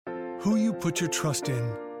Who you put your trust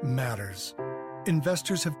in matters.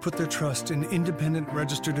 Investors have put their trust in independent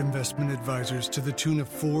registered investment advisors to the tune of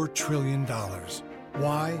 $4 trillion.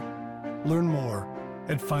 Why? Learn more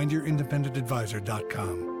at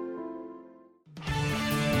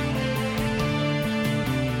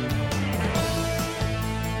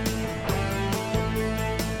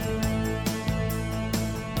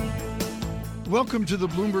Welcome to the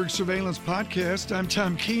Bloomberg Surveillance Podcast. I'm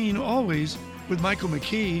Tom Keene, always with Michael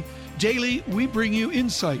McKee. Daily, we bring you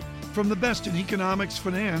insight from the best in economics,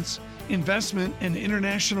 finance, investment, and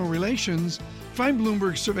international relations. Find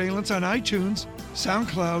Bloomberg Surveillance on iTunes,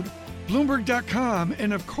 SoundCloud, Bloomberg.com,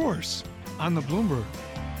 and of course, on the Bloomberg.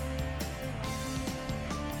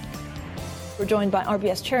 We're joined by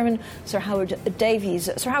RBS Chairman Sir Howard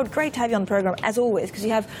Davies. Sir Howard, great to have you on the programme, as always, because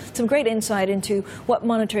you have some great insight into what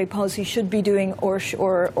monetary policy should be doing or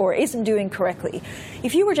isn't doing correctly.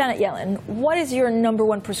 If you were Janet Yellen, what is your number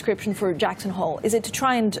one prescription for Jackson Hole? Is it to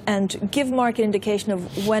try and give market indication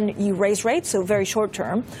of when you raise rates, so very short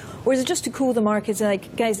term, or is it just to cool the markets,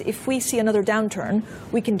 like, guys, if we see another downturn,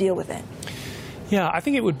 we can deal with it? Yeah, I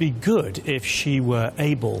think it would be good if she were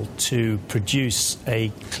able to produce a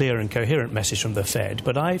clear and coherent message from the Fed,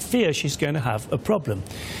 but I fear she's going to have a problem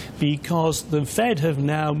because the Fed have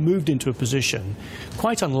now moved into a position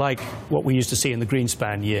quite unlike what we used to see in the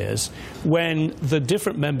Greenspan years, when the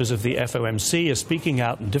different members of the FOMC are speaking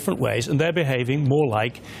out in different ways and they're behaving more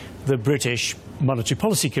like the British Monetary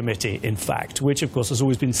Policy Committee, in fact, which, of course, has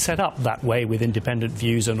always been set up that way with independent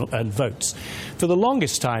views and votes. For the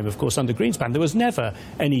longest time, of course, under Greenspan, there was never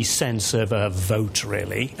any sense of a vote,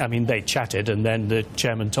 really. I mean, they chatted and then the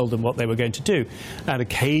chairman told them what they were going to do. And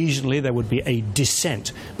occasionally there would be a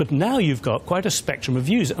dissent. But now you've got quite a spectrum of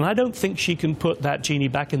views. And I don't think she can put that genie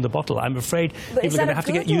back in the bottle. I'm afraid people are going to have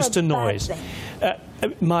to get used to noise.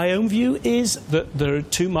 My own view is that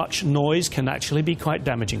too much noise can actually be quite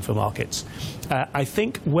damaging for markets. I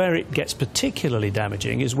think where it gets particularly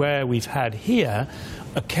damaging is where we've had here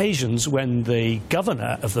occasions when the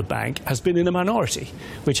governor of the bank has been in a minority,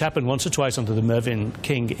 which happened once or twice under the Mervyn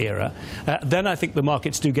King era. Then I think the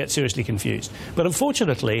markets do get seriously confused. But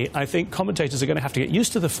unfortunately, I think commentators are going to have to get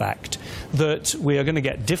used to the fact that we are going to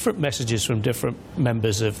get different messages from different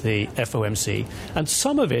members of the FOMC. And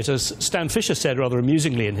some of it, as Stan Fisher said rather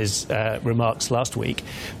amusingly in his remarks last week,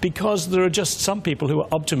 because there are just some people who are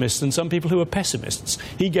optimists and some people who are pessimists.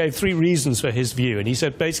 He gave 3 reasons for his view, and he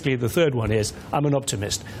said basically the third one is, I'm an optimist.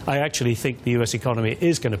 I actually think the US economy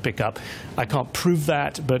is going to pick up. I can't prove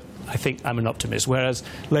that, but I think I'm an optimist. Whereas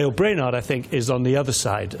Lael Brainard, I think, is on the other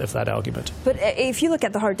side of that argument. But if you look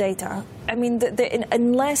at the hard data, I mean,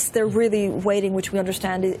 unless they're really waiting, which we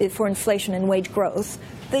understand, for inflation and wage growth,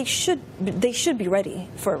 they should be ready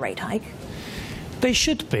for a rate hike. They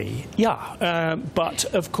should be, yeah. But,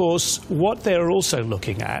 of course, what they're also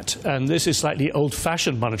looking at, and this is slightly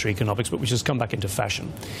old-fashioned monetary economics, but which has come back into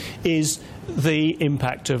fashion, is the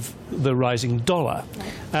impact of the rising dollar.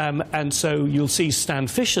 Right. And so you'll see Stan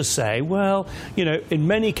Fisher say, well, you know, in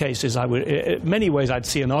many cases, in many ways, I'd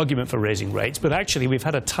see an argument for raising rates, but actually we've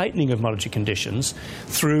had a tightening of monetary conditions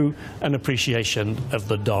through an appreciation of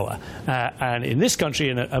the dollar. And in this country,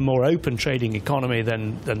 in a more open trading economy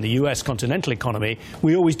than the US continental economy,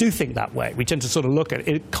 we always do think that way. We tend to sort of look at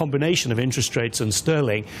a combination of interest rates and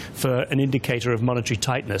sterling for an indicator of monetary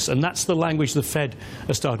tightness. And that's the language the Fed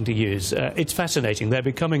are starting to use. It's fascinating. They're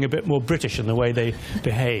becoming a bit more British in the way they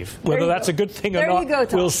behave. Whether that's a good thing or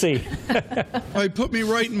not, we'll see. Put me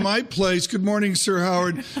right in my place. Good morning, Sir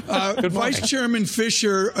Howard. Vice Chairman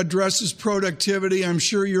Fisher addresses productivity. I'm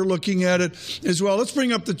sure you're looking at it as well. Let's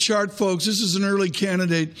bring up the chart, folks. This is an early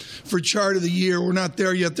candidate for chart of the year. We're not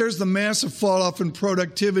there yet. There's the massive fall-off in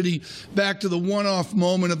productivity back to the one-off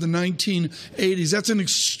moment of the 1980s. That's an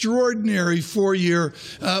extraordinary 4-year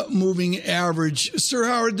moving average. Sir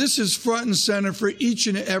Howard, this is front and center for each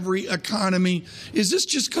and every economy. Is this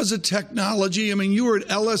just because of technology? I mean, you were at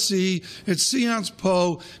LSE, at Sciences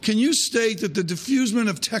Po. Can you state that the diffusement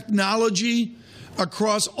of technology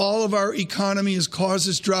across all of our economy has caused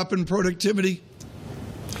this drop in productivity?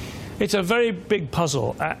 It's a very big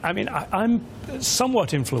puzzle. I mean, I'm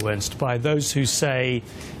somewhat influenced by those who say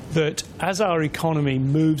that as our economy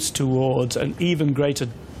moves towards an even greater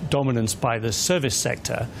dominance by the service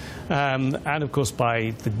sector and, of course,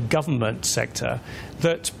 by the government sector,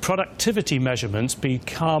 that productivity measurements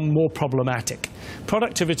become more problematic.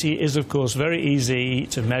 Productivity is, of course, very easy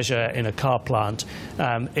to measure in a car plant.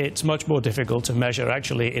 It's much more difficult to measure,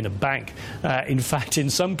 actually, in a bank. In fact, in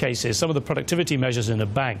some cases, some of the productivity measures in a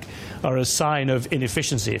bank are a sign of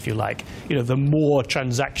inefficiency, if you like. You know, the more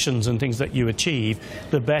transactions and things that you achieve,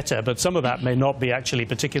 the better. But some of that may not be actually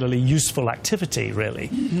particularly useful activity, really.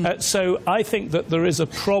 So I think that there is a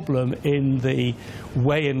problem in the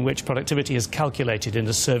way in which productivity is calculated in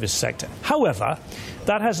the service sector. However,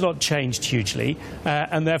 that has not changed hugely,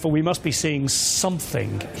 and therefore we must be seeing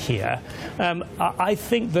something here. I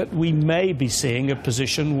think that we may be seeing a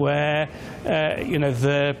position where, you know,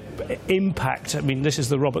 the impact, I mean, this is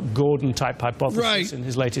the Robert Gordon type hypothesis in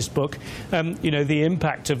his latest book, you know, the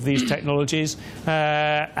impact of these technologies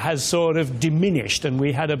has sort of diminished, and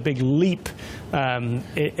we had a big leap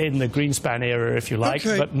in the Greenspan era, if you like,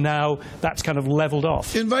 but now that's kind of leveled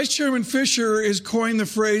off. And Vice Chairman Fisher has coined the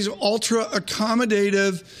phrase ultra-accommodative,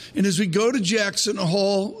 and as we go to Jackson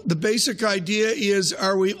Hole, the basic idea is,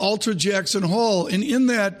 are we ultra-Jackson Hole? And in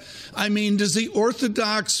that, I mean, does the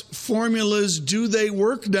orthodox formulas, do they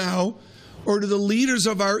work now, or do the leaders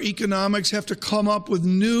of our economics have to come up with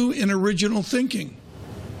new and original thinking?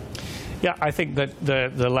 Yeah, I think that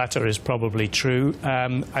the latter is probably true.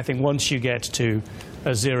 I think once you get to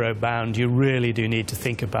a zero bound, you really do need to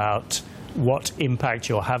think about what impact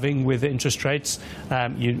you're having with interest rates.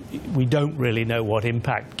 We don't really know what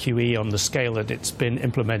impact QE on the scale that it's been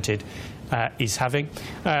implemented is having.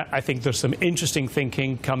 I think there's some interesting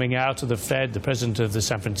thinking coming out of the Fed. The president of the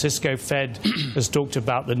San Francisco Fed has talked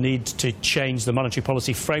about the need to change the monetary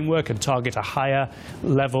policy framework and target a higher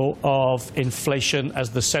level of inflation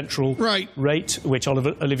as the central rate, which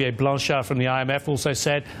Olivier Blanchard from the IMF also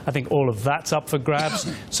said. I think all of that's up for grabs.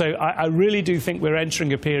 So I really do think we're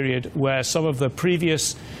entering a period where some of the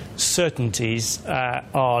previous certainties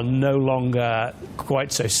are no longer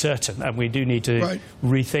quite so certain, and we do need to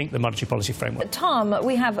rethink the monetary policy framework. Tom,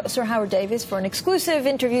 we have Sir Howard Davies for an exclusive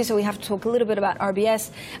interview, so we have to talk a little bit about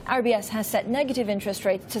RBS. RBS has set negative interest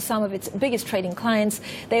rates to some of its biggest trading clients.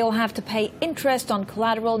 They all have to pay interest on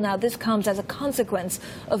collateral. Now, this comes as a consequence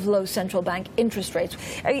of low central bank interest rates.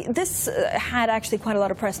 This had actually quite a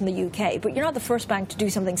lot of press in the UK, but you're not the first bank to do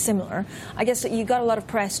something similar. I guess you got a lot of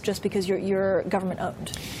press just because you're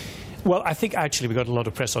government-owned. Well, I think actually we got a lot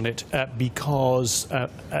of press on it because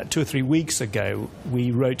 2 or 3 weeks ago we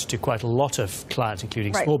wrote to quite a lot of clients,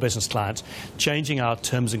 including small business clients, changing our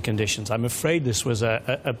terms and conditions. I'm afraid this was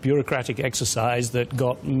a bureaucratic exercise that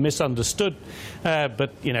got misunderstood,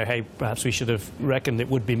 but, you know, hey, perhaps we should have reckoned it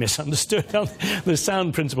would be misunderstood on the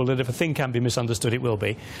sound principle that if a thing can be misunderstood, it will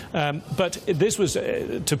be. But this was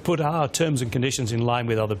to put our terms and conditions in line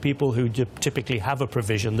with other people who typically have a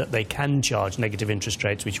provision that they can charge negative interest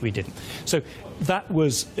rates, which we didn't. So that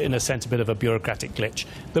was, in a sense, a bit of a bureaucratic glitch.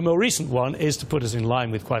 The more recent one is to put us in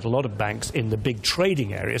line with quite a lot of banks in the big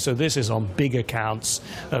trading area. So this is on big accounts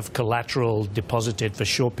of collateral deposited for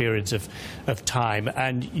short periods of time.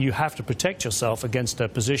 And you have to protect yourself against a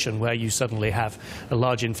position where you suddenly have a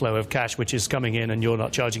large inflow of cash which is coming in and you're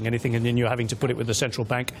not charging anything, and then you're having to put it with the central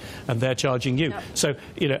bank and they're charging you. Yep. So,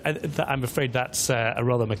 you know, I'm afraid that's a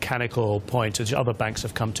rather mechanical point which other banks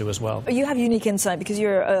have come to as well. You have unique insight because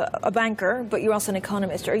you're a banker, but you're also an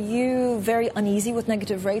economist. Are you very uneasy with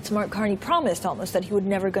negative rates? Mark Carney promised almost that he would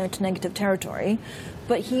never go into negative territory,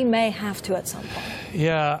 but he may have to at some point.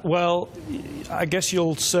 Yeah, well, I guess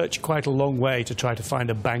you'll search quite a long way to try to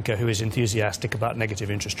find a banker who is enthusiastic about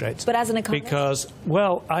negative interest rates. But as an economist? Because,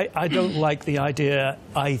 well, I don't like the idea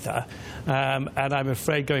either. And I'm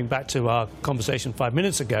afraid, going back to our conversation 5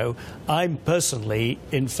 minutes ago, I'm personally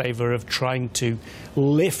in favour of trying to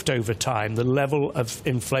lift over time the level of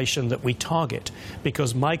inflation that we target,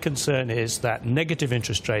 because my concern is that negative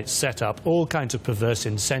interest rates set up all kinds of perverse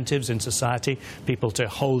incentives in society, people to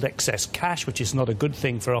hold excess cash, which is not a good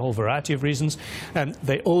thing for a whole variety of reasons. And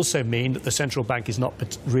they also mean that the central bank is not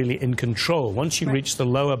really in control. Once you reach the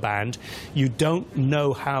lower band, you don't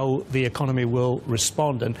know how the economy will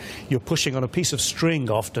respond, and you're pushing on a piece of string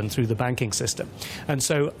often through the banking system. And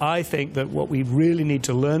so I think that what we really need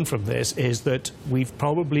to learn from this is that we've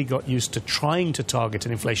probably got used to trying to target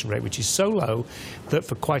an inflation rate which is so low that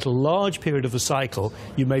for quite a large period of the cycle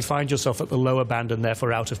you may find yourself at the lower band and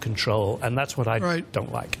therefore out of control, and that's what I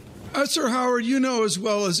don't like. Sir Howard, you know as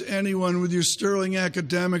well as anyone with your sterling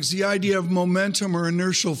academics the idea of momentum or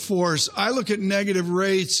inertial force. I look at negative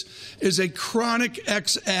rates as a chronic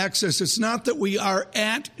x-axis. It's not that we are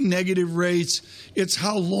at negative rates. It's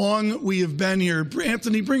how long we have been here.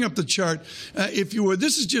 Anthony, bring up the chart, if you would.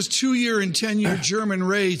 This is just 2-year and 10-year German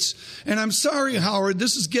rates. And I'm sorry, Howard,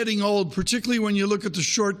 this is getting old, particularly when you look at the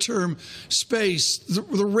short-term space.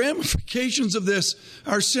 The ramifications of this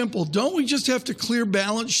are simple. Don't we just have to clear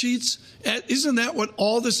balance sheets? Isn't that what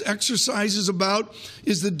all this exercise is about,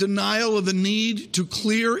 is the denial of the need to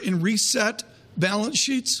clear and reset balance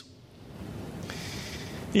sheets?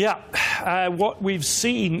 Yeah. What we've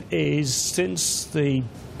seen is, since the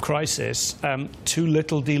crisis, too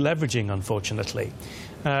little deleveraging, unfortunately.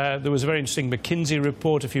 There was a very interesting McKinsey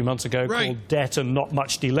report a few months ago called Debt and Not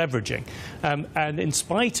Much Deleveraging. And in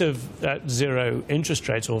spite of zero interest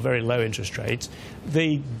rates or very low interest rates,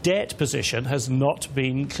 the debt position has not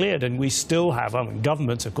been cleared. And we still have,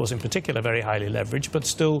 governments, of course, in particular, very highly leveraged, but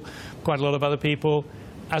still quite a lot of other people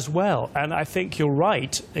as well. And I think you're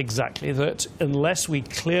right, exactly, that unless we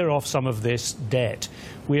clear off some of this debt,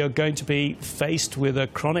 we are going to be faced with a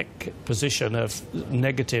chronic position of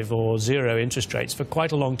negative or zero interest rates for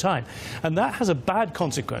quite a long time. And that has a bad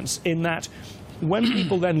consequence in that when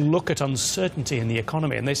people then look at uncertainty in the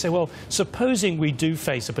economy and they say, well, supposing we do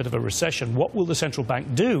face a bit of a recession, what will the central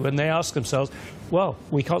bank do? And they ask themselves, well,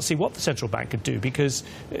 we can't see what the central bank could do because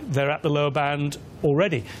they're at the lower band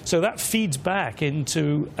already. So that feeds back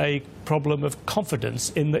into a problem of confidence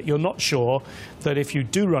in that you're not sure that if you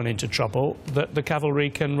do run into trouble, that the cavalry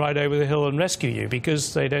can ride over the hill and rescue you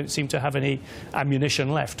because they don't seem to have any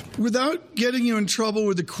ammunition left. Without getting you in trouble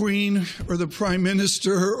with the Queen or the Prime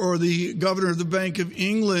Minister or the Governor of the Bank of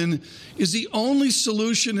England, is the only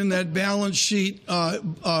solution in that balance sheet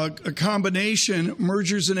a combination,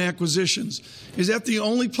 mergers and acquisitions? Is that the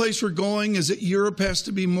only place we're going? Is it Europe has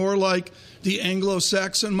to be more like the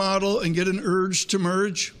Anglo-Saxon model and get an urge to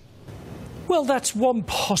merge? Well, that's one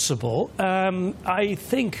possible. I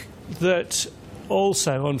think that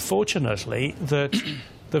also, unfortunately, that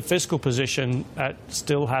the fiscal position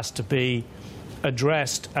still has to be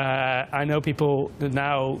addressed. I know people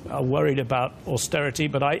now are worried about austerity,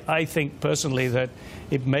 but I think personally that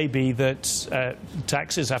it may be that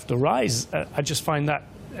taxes have to rise. I just find that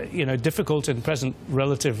difficult in present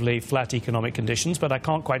relatively flat economic conditions, but I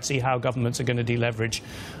can't quite see how governments are going to deleverage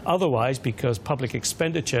otherwise because public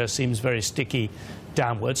expenditure seems very sticky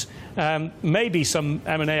downwards. Maybe some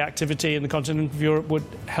M&A activity in the continent of Europe would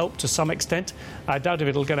help to some extent. I doubt if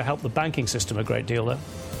it'll going to help the banking system a great deal, though.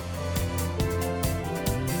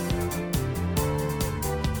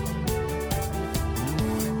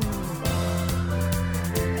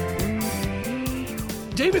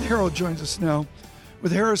 David Herro joins us now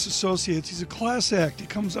with Harris Associates. He's a class act. He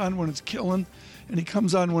comes on when it's killing, and he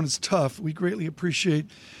comes on when it's tough. We greatly appreciate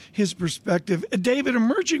his perspective. David,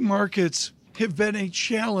 emerging markets have been a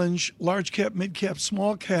challenge, large cap, mid cap,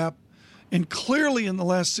 small cap, and clearly in the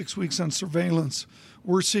last 6 weeks on surveillance,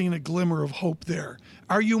 we're seeing a glimmer of hope there.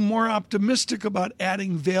 Are you more optimistic about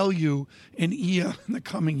adding value in EM in the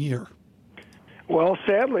coming year? Well,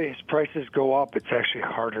 sadly, as prices go up, it's actually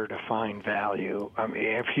harder to find value. I mean,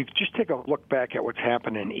 if you just take a look back at what's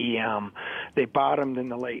happened in EM, they bottomed in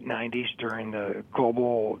the late 90s during the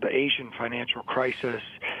Asian financial crisis,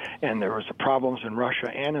 and there was problems in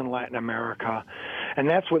Russia and in Latin America, and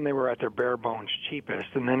that's when they were at their bare bones cheapest.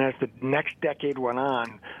 And then as the next decade went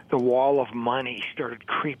on, the wall of money started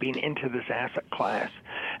creeping into this asset class.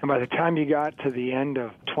 And by the time you got to the end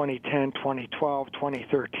of 2010, 2012,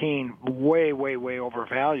 2013, way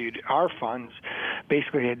overvalued. Our funds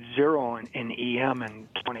basically had zero in EM in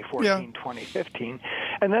 2014, 2015.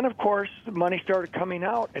 And then, of course, the money started coming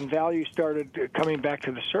out and value started coming back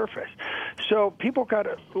to the surface. So people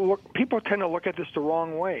tend to look at this the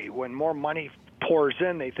wrong way. When more money pours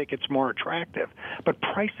in, they think it's more attractive. But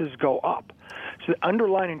prices go up. So the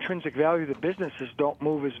underlying intrinsic value of the businesses don't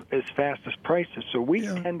move as fast as prices. So we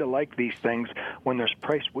tend to like these things when there's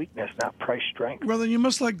price weakness, not price strength. Well, then you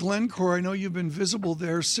must like Glencore. I know you've been visible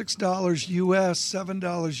there. $6 U.S.,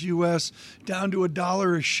 $7 U.S., down to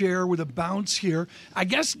 $1 a share with a bounce here. I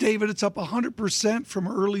guess, David, it's up 100% from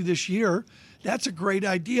early this year. That's a great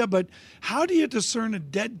idea. But how do you discern a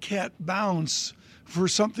dead cat bounce for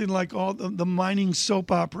something like all the mining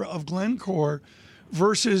soap opera of Glencore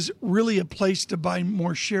versus really a place to buy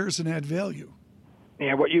more shares and add value?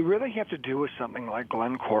 Yeah, what you really have to do with something like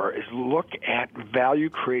Glencore is look at value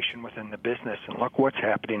creation within the business and look what's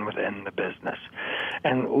happening within the business.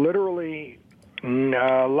 And literally,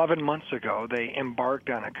 11 months ago, they embarked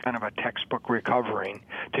on a kind of a textbook recovering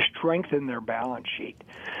to strengthen their balance sheet.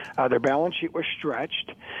 Their balance sheet was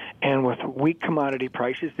stretched, and with weak commodity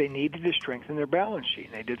prices, they needed to strengthen their balance sheet.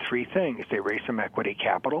 And they did three things. They raised some equity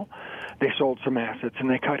capital, they sold some assets, and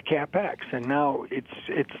they cut CapEx. And now it's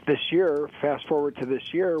this year, fast forward to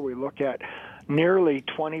this year, we look at nearly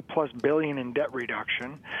 $20+ billion in debt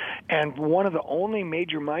reduction, and one of the only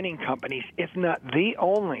major mining companies, if not the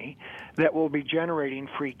only, that will be generating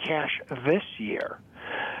free cash this year.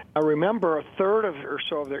 Now remember, a third or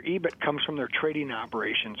so of their EBIT comes from their trading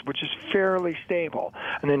operations, which is fairly stable,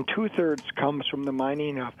 and then 2/3 comes from the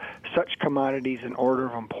mining of such commodities in order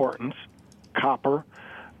of importance: copper,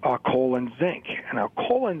 coal, and zinc. Now,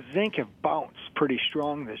 coal and zinc have bounced pretty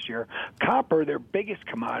strong this year. Copper, their biggest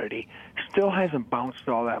commodity, still hasn't bounced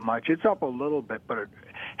all that much. It's up a little bit, but it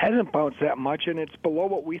hasn't bounced that much, and it's below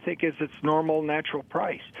what we think is its normal natural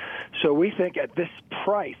price. So we think at this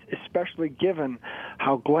price, especially given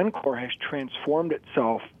how Glencore has transformed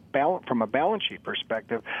itself from a balance sheet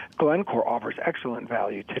perspective, Glencore offers excellent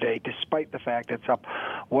value today, despite the fact it's up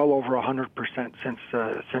well over 100% since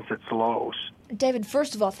its lows. David,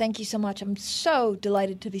 first of all, thank you so much. I'm so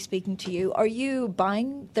delighted to be speaking to you. Are you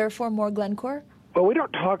buying, therefore, more Glencore? Well, we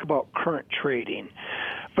don't talk about current trading,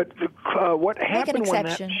 but what happened when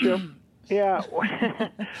that shift... Yeah,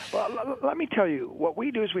 well, let me tell you, what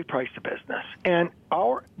we do is we price the business, and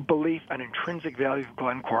our belief and intrinsic value of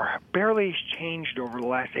Glencore barely has changed over the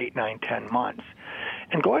last 8, 9, 10 months.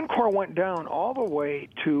 And Glencore went down all the way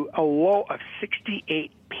to a low of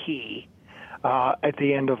 68p at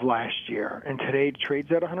the end of last year, and today it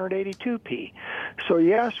trades at 182p. So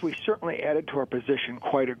yes, we certainly added to our position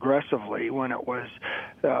quite aggressively when it was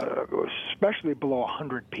especially below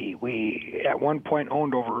 100p. We at one point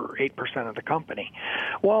owned over 8% of the company.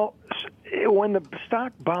 Well, when the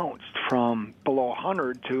stock bounced from below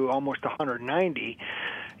 100 to almost 190,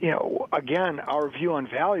 again, our view on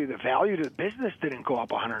value, the value to the business didn't go up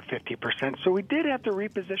 150%. So we did have to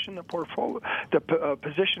reposition the portfolio,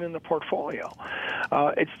 position in the portfolio.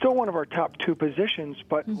 It's still one of our top two positions,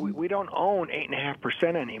 but we don't own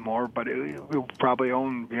 8.5% anymore. But we probably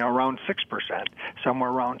own around 6%, somewhere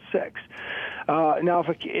around 6%. Now,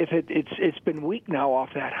 if it's been weak now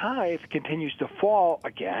off that high, if it continues to fall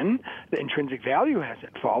again, the intrinsic value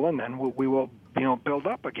hasn't fallen, then we will build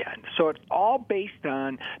up again. So it's all based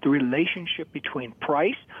on the relationship between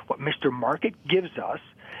price, what Mr. Market gives us,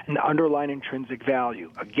 and the underlying intrinsic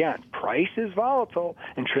value. Again, price is volatile,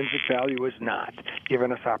 intrinsic value is not,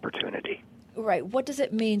 giving us opportunity. Right. What does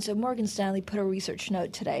it mean? So Morgan Stanley put a research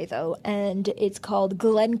note today, though, and it's called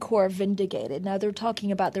Glencore Vindicated. Now, they're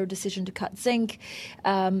talking about their decision to cut zinc.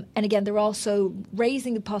 And again, they're also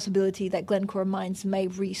raising the possibility that Glencore mines may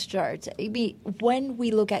restart. When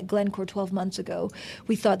we look at Glencore 12 months ago,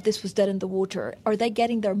 we thought this was dead in the water. Are they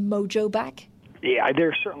getting their mojo back? Yeah,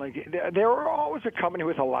 they were always a company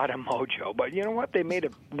with a lot of mojo, but you know what? They made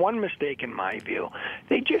one mistake in my view.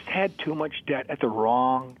 They just had too much debt at the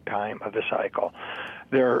wrong time of the cycle.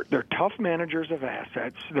 They're tough managers of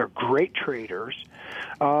assets. They're great traders,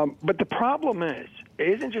 but the problem is, it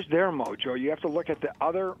isn't just their mojo. You have to look at the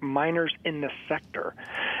other miners in the sector,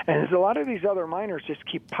 and a lot of these other miners just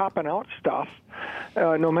keep popping out stuff,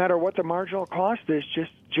 no matter what the marginal cost is,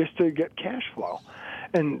 just to get cash flow.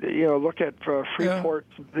 And look at Freeport.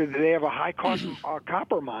 Yeah. They have a high-cost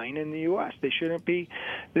copper mine in the U.S. They shouldn't be.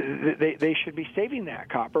 They should be saving that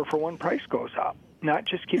copper for when price goes up, not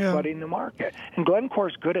just keep flooding the market. And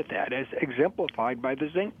Glencore's good at that, as exemplified by the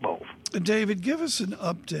zinc move. David, give us an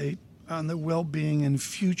update on the well-being and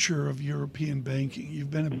future of European banking.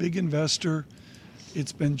 You've been a big investor.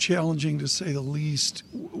 It's been challenging, to say the least.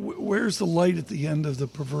 Where's the light at the end of the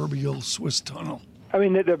proverbial Swiss tunnel? I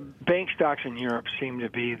mean, the bank stocks in Europe seem to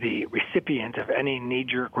be the recipient of any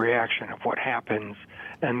knee-jerk reaction of what happens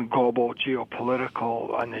in global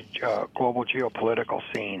geopolitical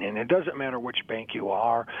scene. And it doesn't matter which bank you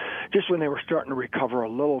are. Just when they were starting to recover a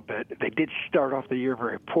little bit, they did start off the year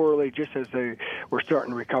very poorly. Just as they were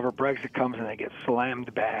starting to recover, Brexit comes and they get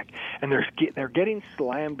slammed back. And they're getting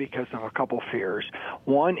slammed because of a couple fears.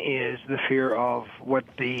 One is the fear of what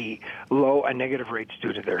the low and negative rates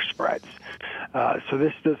do to their spreads. So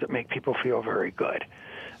this doesn't make people feel very good.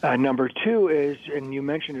 Number two is, and you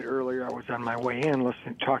mentioned it earlier, I was on my way in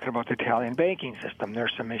talking about the Italian banking system.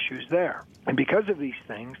 There's some issues there. And because of these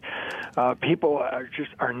things, people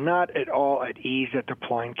are not at all at ease at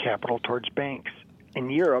deploying capital towards banks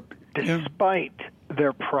in Europe, despite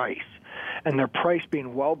their price. and their price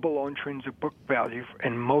being well below intrinsic book value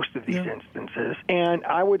in most of these instances. And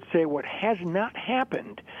I would say what has not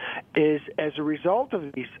happened is, as a result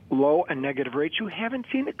of these low and negative rates, you haven't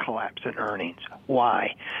seen a collapse in earnings.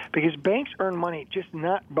 Why? Because banks earn money just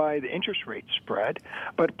not by the interest rate spread,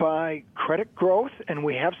 but by credit growth, and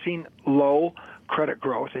we have seen low credit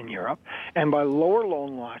growth in Europe, and by lower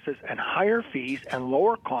loan losses and higher fees and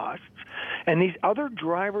lower costs. And these other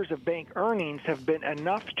drivers of bank earnings have been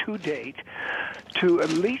enough to date to at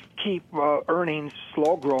least keep earnings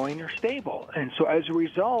slow growing or stable. And so as a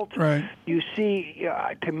result, you see,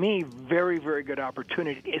 to me, very, very good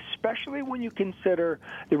opportunity, especially when you consider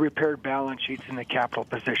the repaired balance sheets and the capital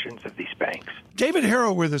positions of these banks. David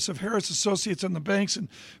Herro with us of Harris Associates on the banks. And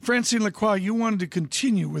Francine Lacqua, you wanted to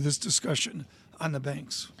continue with this discussion on the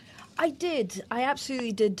banks. I did. I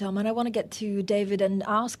absolutely did, Tom. And I want to get to David and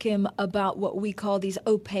ask him about what we call these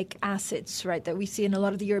opaque assets, right, that we see in a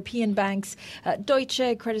lot of the European banks.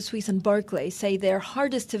 Deutsche, Credit Suisse, and Barclays say they're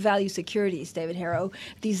hardest to value securities, David Herro.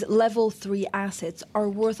 These level 3 assets are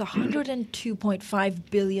worth $102.5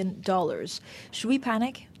 billion. Should we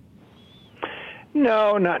panic?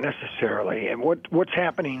 No, not necessarily. And what's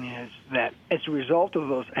happening is that as a result of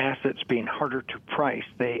those assets being harder to price,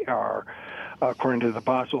 they are, according to the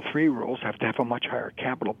Basel III rules, have to have a much higher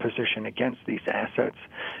capital position against these assets.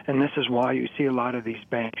 And this is why you see a lot of these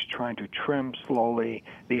banks trying to trim slowly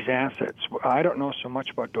these assets. I don't know so much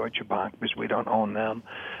about Deutsche Bank because we don't own them.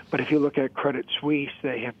 But if you look at Credit Suisse,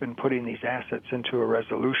 they have been putting these assets into a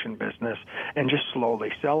resolution business and just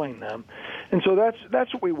slowly selling them. And so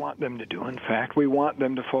that's what we want them to do. In fact, we want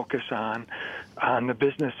them to focus on the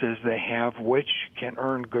businesses they have which can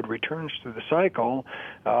earn good returns through the cycle.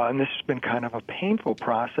 And this has been kind of a painful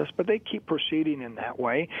process, but they keep proceeding in that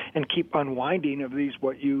way and keep unwinding of these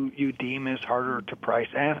what you deem as harder to price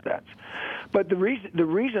assets. But the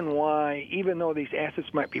reason why, even though these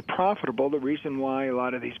assets might be profitable, the reason why a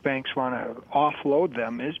lot of these banks want to offload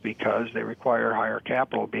them is because they require higher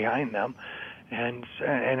capital behind them, and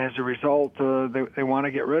as a result, they want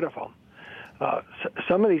to get rid of them.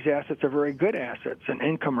 Some of these assets are very good assets and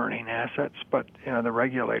income-earning assets, but the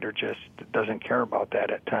regulator just doesn't care about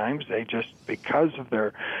that at times. They just, because of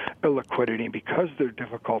their illiquidity, because of their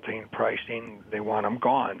difficulty in pricing, they want them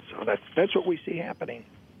gone. So that's what we see happening.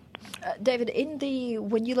 David,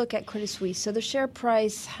 when you look at Credit Suisse, so the share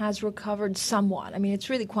price has recovered somewhat. I mean, it's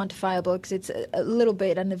really quantifiable because it's a little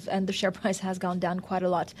bit, and the share price has gone down quite a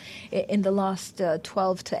lot in the last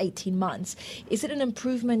 12 to 18 months. Is it an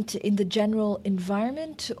improvement in the general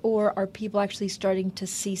environment, or are people actually starting to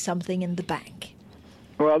see something in the bank?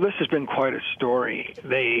 Well, this has been quite a story.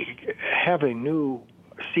 They have a new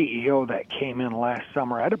CEO that came in last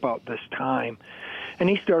summer at about this time. And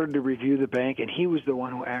he started to review the bank, and he was the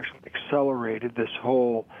one who actually accelerated this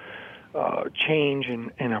whole change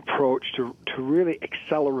in approach to really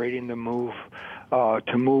accelerating the move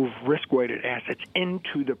to move risk-weighted assets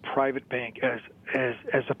into the private bank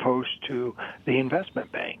as opposed to the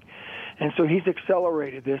investment bank. And so he's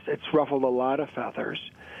accelerated this. It's ruffled a lot of feathers.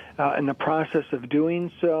 In the process of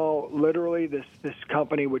doing so, literally this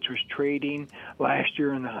company, which was trading last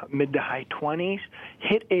year in the mid to high 20s,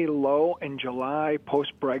 hit a low in July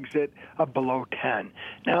post-Brexit of below 10.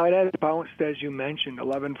 Now, it has bounced, as you mentioned,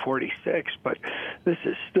 1146, but this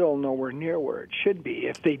is still nowhere near where it should be.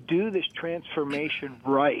 If they do this transformation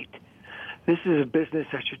right, this is a business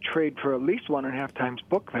that should trade for at least 1.5 times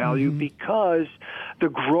book value because the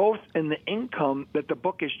growth in the income that the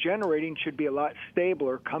book is generating should be a lot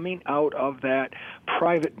stabler coming out of that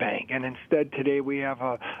private bank. And instead, today we have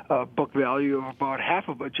a book value of about half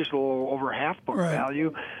of it, just a little over half book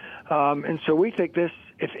value. And so we think this,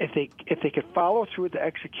 if they could follow through with the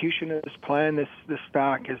execution of this plan, this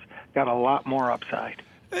stock has got a lot more upside.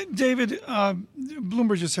 David,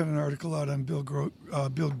 Bloomberg just had an article out on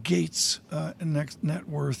Bill Gates' net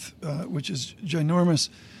worth, which is ginormous.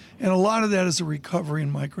 And a lot of that is a recovery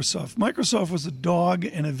in Microsoft. Microsoft was a dog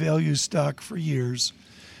and a value stock for years.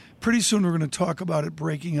 Pretty soon we're going to talk about it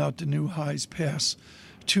breaking out to new highs past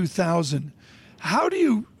 2,000. How do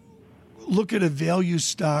you look at a value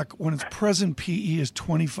stock when its present PE is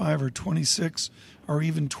 25 or 26 or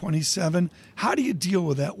even 27? How do you deal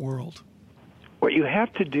with that world? What you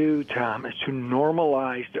have to do, Tom, is to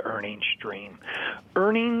normalize the earnings stream.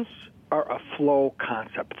 Earnings are a flow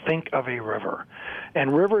concept. Think of a river.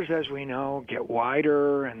 And rivers, as we know, get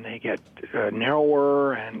wider and they get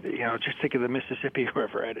narrower. And, just think of the Mississippi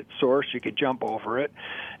River. At its source, you could jump over it.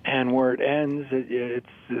 And where it ends, it's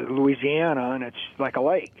Louisiana, and it's like a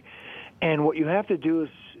lake. And what you have to do is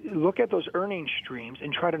look at those earnings streams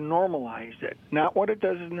and try to normalize it, not what it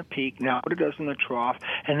does in the peak, not what it does in the trough,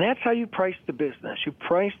 and that's how you price the business. You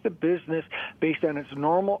price the business based on its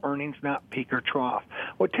normal earnings, not peak or trough.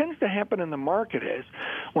 What tends to happen in the market is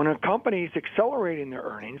when a company is accelerating their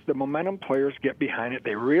earnings, the momentum players get behind it,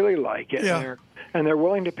 they really like it, and they're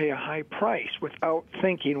willing to pay a high price without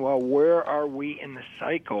thinking, well, where are we in the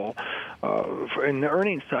cycle, in the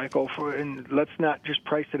earnings cycle, and let's not just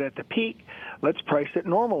price it at the peak, let's price it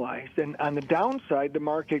normalized. And on the downside, the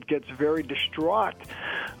market gets very distraught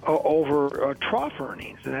over trough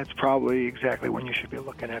earnings, and that's probably exactly when you should be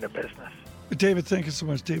looking at a business. David, thank you so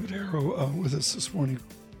much. David Herro with us this morning.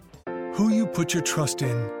 Who you put your trust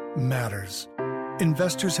in matters.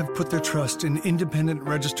 Investors have put their trust in independent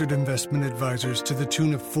registered investment advisors to the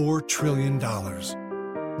tune of $4 trillion.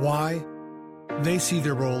 Why? They see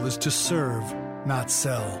their role as to serve, not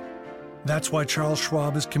sell. That's why Charles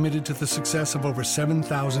Schwab is committed to the success of over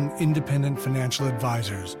 7,000 independent financial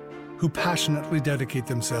advisors who passionately dedicate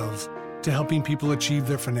themselves to helping people achieve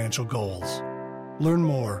their financial goals. Learn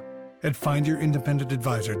more at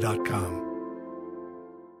findyourindependengadvisor.com.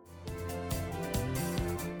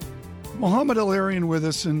 Mohamed El-Erian with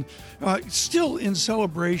us, and still in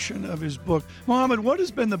celebration of his book. Mohamed, what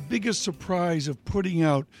has been the biggest surprise of putting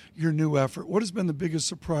out your new effort? What has been the biggest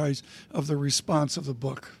surprise of the response of the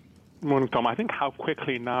book? Morning, Tom. I think how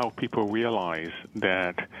quickly now people realize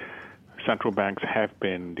that central banks have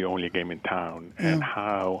been the only game in town, and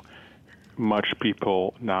how much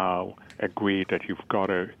people now agree that you've got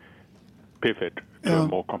to pivot to a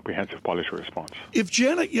more comprehensive policy response. If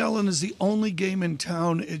Janet Yellen is the only game in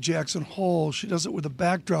town at Jackson Hole, she does it with a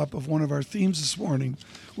backdrop of one of our themes this morning,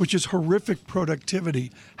 which is horrific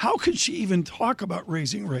productivity. How can she even talk about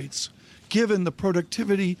raising rates, given the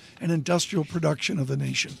productivity and industrial production of the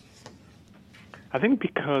nation? I think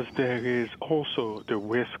because there is also the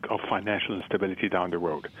risk of financial instability down the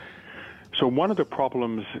road. So one of the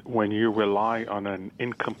problems when you rely on an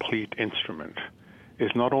incomplete instrument is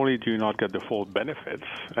not only do you not get the full benefits,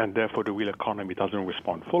 and therefore the real economy doesn't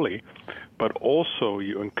respond fully, but also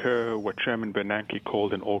you incur what Chairman Bernanke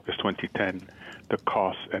called in August 2010 the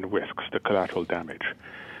costs and risks, the collateral damage.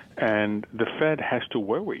 And the Fed has to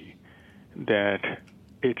worry that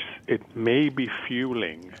it may be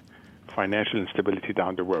fueling financial instability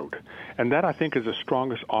down the road. And that, I think, is the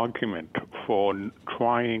strongest argument for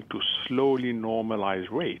trying to slowly normalize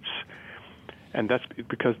rates. And that's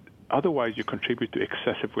because otherwise you contribute to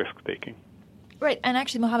excessive risk-taking. Right. And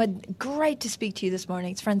actually, Mohamed, great to speak to you this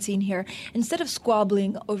morning. It's Francine here. Instead of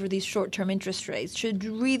squabbling over these short-term interest rates, should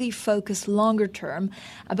really focus longer term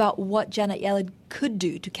about what Janet Yellen could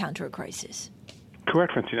do to counter a crisis.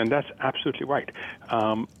 Correct, Francine, and that's absolutely right.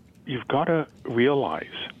 You've got to realize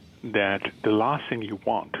that the last thing you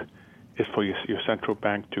want is for your central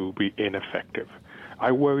bank to be ineffective.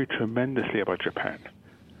 I worry tremendously about Japan.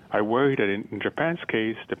 I worry that in Japan's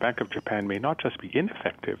case, the Bank of Japan may not just be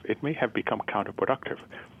ineffective, it may have become counterproductive.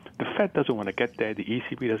 The Fed doesn't want to get there, the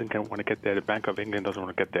ECB doesn't want to get there, the Bank of England doesn't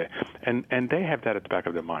want to get there, and they have that at the back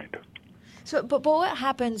of their mind. So, but what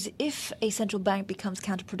happens if a central bank becomes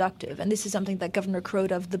counterproductive? And this is something that Governor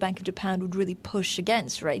Kuroda of the Bank of Japan would really push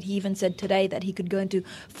against, right? He even said today that he could go into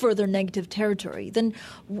further negative territory. Then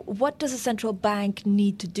what does a central bank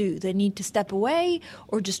need to do? They need to step away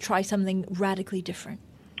or just try something radically different?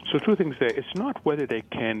 So two things there. It's not whether they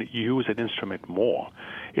can use an instrument more.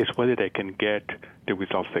 It's whether they can get the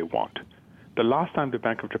results they want. The last time the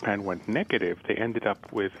Bank of Japan went negative, they ended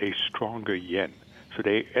up with a stronger yen. So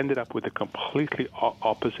they ended up with a completely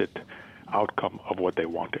opposite outcome of what they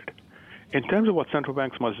wanted. In terms of what central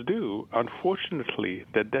banks must do, unfortunately,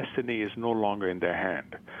 their destiny is no longer in their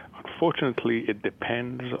hand. Unfortunately, it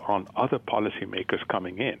depends on other policymakers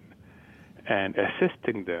coming in and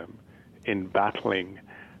assisting them in battling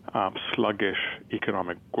sluggish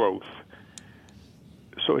economic growth.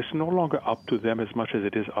 So it's no longer up to them as much as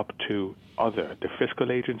it is up to the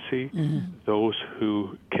fiscal agency, those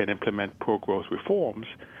who can implement pro-growth reforms,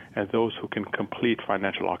 and those who can complete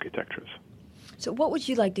financial architectures. So what would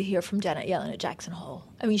you like to hear from Janet Yellen at Jackson Hole?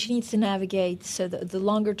 I mean, she needs to navigate the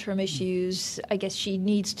longer-term issues. I guess she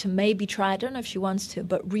needs to maybe try, I don't know if she wants to,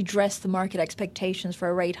 but redress the market expectations for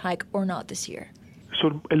a rate hike or not this year.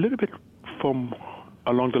 So a little bit from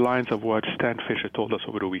along the lines of what Stan Fisher told us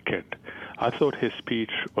over the weekend. I thought his speech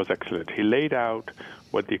was excellent. He laid out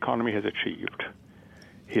what the economy has achieved.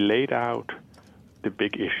 He laid out the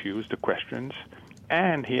big issues, the questions,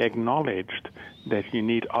 and he acknowledged that you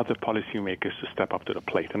need other policymakers to step up to the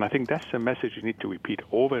plate. And I think that's the message you need to repeat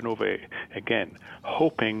over and over again,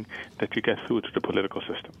 hoping that you get through to the political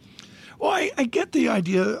system. Well, I get the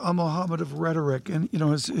idea, Mohamed, of rhetoric. And,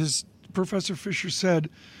 as Professor Fisher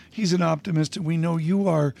said, he's an optimist, and we know you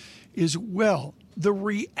are as well. The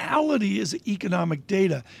reality is economic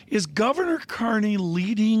data. Is Governor Carney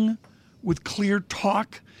leading with clear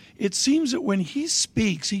talk? It seems that when he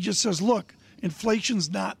speaks, he just says, look,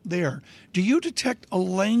 inflation's not there. Do you detect a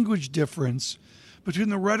language difference between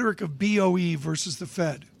the rhetoric of BOE versus the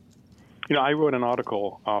Fed? I wrote an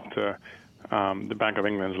article after the Bank of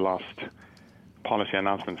England's last policy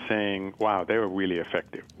announcement saying, wow, they were really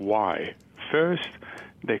effective. Why? First,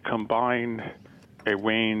 they combined a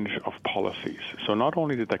range of policies. So not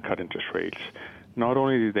only did they cut interest rates, not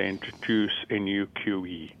only did they introduce a new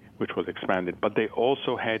QE, which was expanded, but they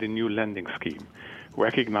also had a new lending scheme,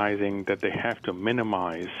 recognizing that they have to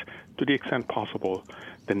minimize, to the extent possible,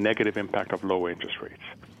 the negative impact of lower interest rates.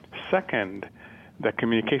 Second, the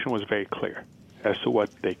communication was very clear as to what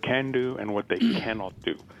they can do and what they cannot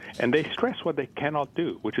do. And they stress what they cannot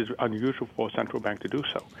do, which is unusual for a central bank to do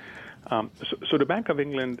so. So the Bank of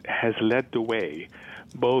England has led the way,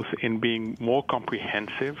 both in being more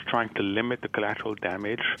comprehensive, trying to limit the collateral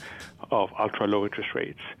damage of ultra-low interest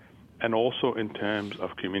rates, and also in terms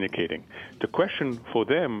of communicating. The question for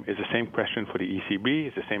them is the same question for the ECB,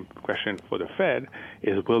 is the same question for the Fed,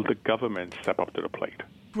 is will the government step up to the plate?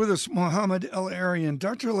 With us, Mohamed El-Erian.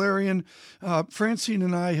 Dr. El-Erian, Francine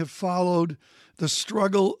and I have followed the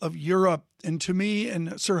struggle of Europe. And to me,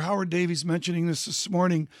 and Sir Howard Davies mentioning this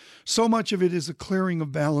morning, so much of it is a clearing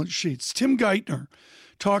of balance sheets. Tim Geithner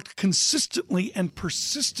talked consistently and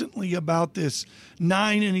persistently about this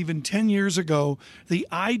 9 and even 10 years ago, the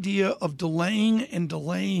idea of delaying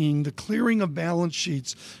the clearing of balance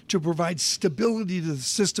sheets to provide stability to the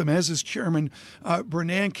system, as is Chairman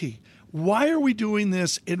Bernanke. Why are we doing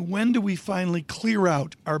this, and when do we finally clear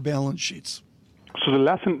out our balance sheets? So the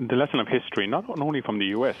lesson of history, not only from the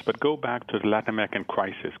U.S., but go back to the Latin American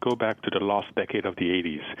crisis, go back to the last decade of the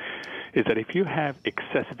 80s, is that if you have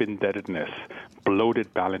excessive indebtedness,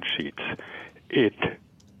 bloated balance sheets, it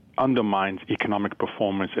undermines economic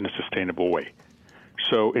performance in a sustainable way.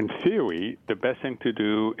 So in theory, the best thing to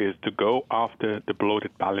do is to go after the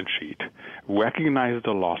bloated balance sheet, recognize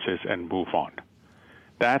the losses, and move on.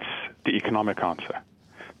 That's the economic answer.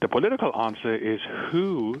 The political answer is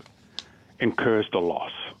who incurs the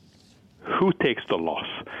loss, who takes the loss.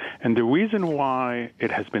 And the reason why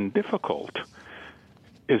it has been difficult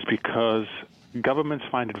is because governments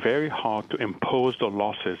find it very hard to impose the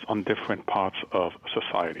losses on different parts of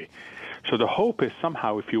society. So the hope is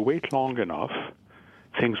somehow if you wait long enough,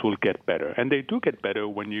 things will get better. And they do get better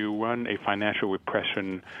when you run a financial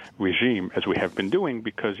repression regime, as we have been doing,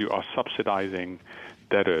 because you are subsidizing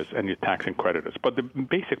debtors and you're taxing creditors. But the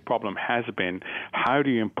basic problem has been, how do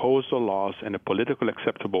you impose the laws in a politically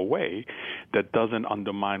acceptable way that doesn't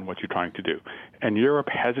undermine what you're trying to do? And Europe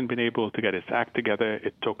hasn't been able to get its act together.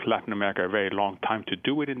 It took Latin America a very long time to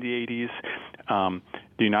do it in the 80s.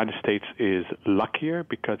 The United States is luckier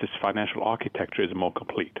because its financial architecture is more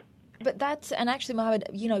complete. But that's, and actually,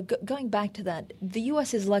 Mohamed, going back to that, the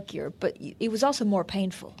U.S. is luckier, but it was also more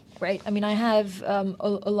painful, right? I mean, I have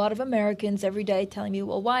a lot of Americans every day telling me,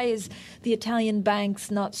 well, why is the Italian banks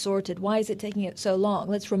not sorted? Why is it taking it so long?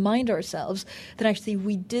 Let's remind ourselves that actually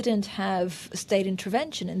we didn't have state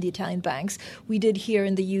intervention in the Italian banks. We did here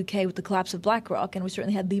in the U.K. with the collapse of BlackRock, and we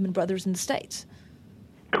certainly had Lehman Brothers in the States.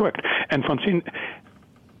 Correct. And Francine,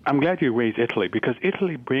 I'm glad you raised Italy, because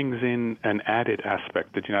Italy brings in an added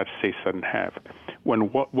aspect that the United States doesn't have. When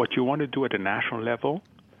what you want to do at a national level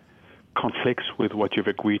conflicts with what you've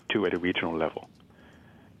agreed to at a regional level.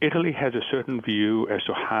 Italy has a certain view as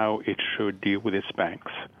to how it should deal with its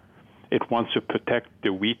banks. It wants to protect the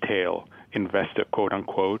retail investor, quote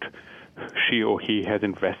unquote. She or he has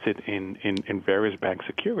invested in various bank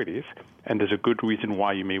securities, and there's a good reason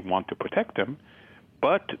why you may want to protect them.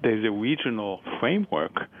 But there's a regional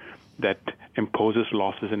framework that imposes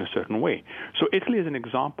losses in a certain way. So Italy is an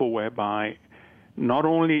example whereby not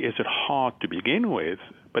only is it hard to begin with,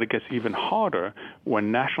 but it gets even harder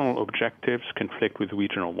when national objectives conflict with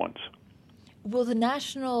regional ones. Will the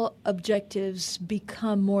national objectives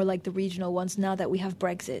become more like the regional ones now that we have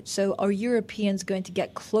Brexit? So are Europeans going to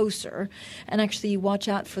get closer and actually watch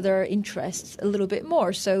out for their interests a little bit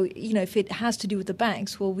more? So, if it has to do with the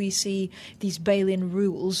banks, will we see these bail-in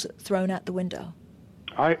rules thrown out the window?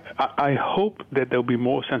 I hope that there'll be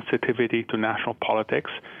more sensitivity to national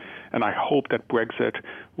politics, and I hope that Brexit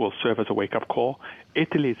will serve as a wake-up call.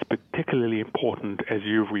 Italy is particularly important, as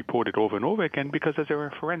you've reported over and over again, because there's a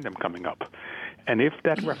referendum coming up. And if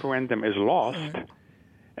that referendum is lost,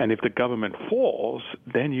 and if the government falls,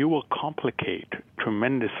 then you will complicate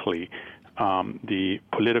tremendously the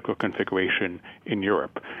political configuration in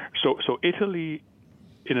Europe. So Italy,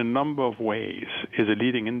 in a number of ways, is a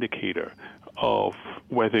leading indicator of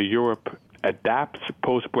whether Europe adapts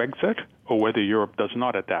post-Brexit or whether Europe does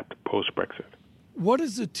not adapt post-Brexit. What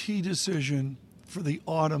is the T decision for the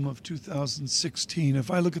autumn of 2016?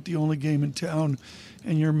 If I look at The Only Game in Town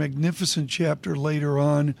and your magnificent chapter later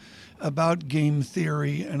on about game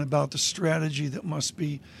theory and about the strategy that must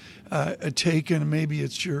be taken, maybe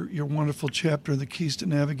it's your wonderful chapter, The Keys to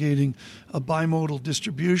Navigating a Bimodal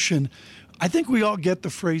Distribution, I think we all get the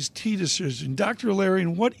phrase T decision. Dr.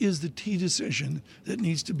 El-Erian, what is the T decision that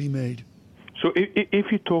needs to be made? So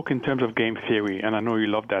if you talk in terms of game theory, and I know you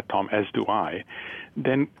love that, Tom, as do I,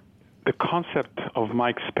 then the concept of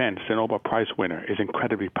Mike Spence, the Nobel Prize winner, is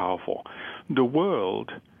incredibly powerful. The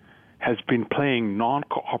world has been playing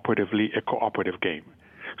non-cooperatively a cooperative game.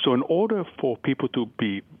 So in order for people to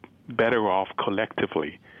be better off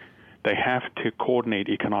collectively, they have to coordinate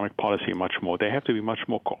economic policy much more. They have to be much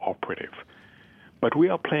more cooperative. But we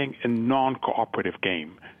are playing a non-cooperative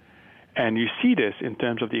game. And you see this in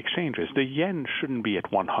terms of the exchanges. The yen shouldn't be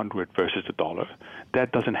at 100 versus the dollar.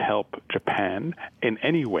 That doesn't help Japan in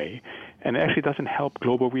any way, and it actually doesn't help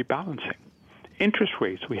global rebalancing. Interest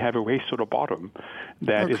rates, we have a race to the bottom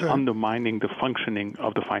that is undermining the functioning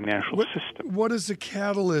of the financial system. What is the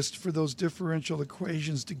catalyst for those differential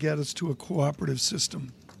equations to get us to a cooperative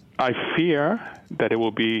system? I fear that it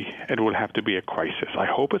will have to be a crisis. I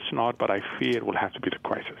hope it's not, but I fear it will have to be the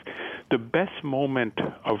crisis. The best moment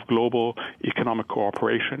of global economic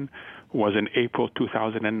cooperation was in April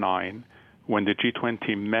 2009 when the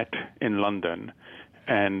G20 met in London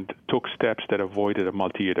and took steps that avoided a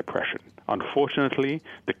multi-year depression. Unfortunately,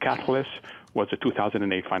 the catalyst was the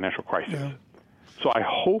 2008 financial crisis. Yeah. So I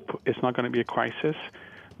hope it's not going to be a crisis,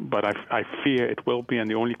 but I fear it will be, and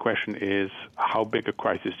the only question is how big a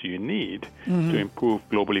crisis do you need to improve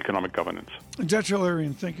global economic governance? Dr.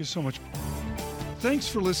 El-Erian, thank you so much. Thanks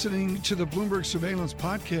for listening to the Bloomberg Surveillance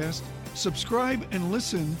Podcast. Subscribe and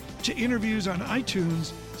listen to interviews on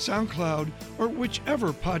iTunes, SoundCloud, or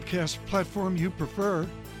whichever podcast platform you prefer.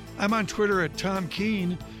 I'm on Twitter at Tom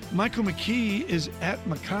Keene. Michael McKee is at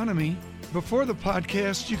Meconomy. Before the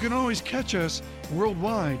podcast, you can always catch us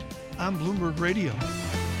worldwide on Bloomberg Radio.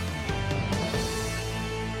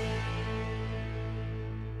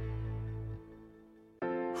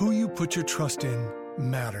 Who you put your trust in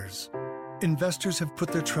matters. Investors have put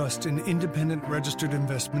their trust in independent registered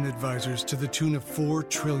investment advisors to the tune of $4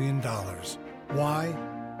 trillion. Why?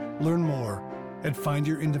 Learn more at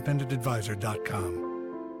findyourindependengadvisor.com.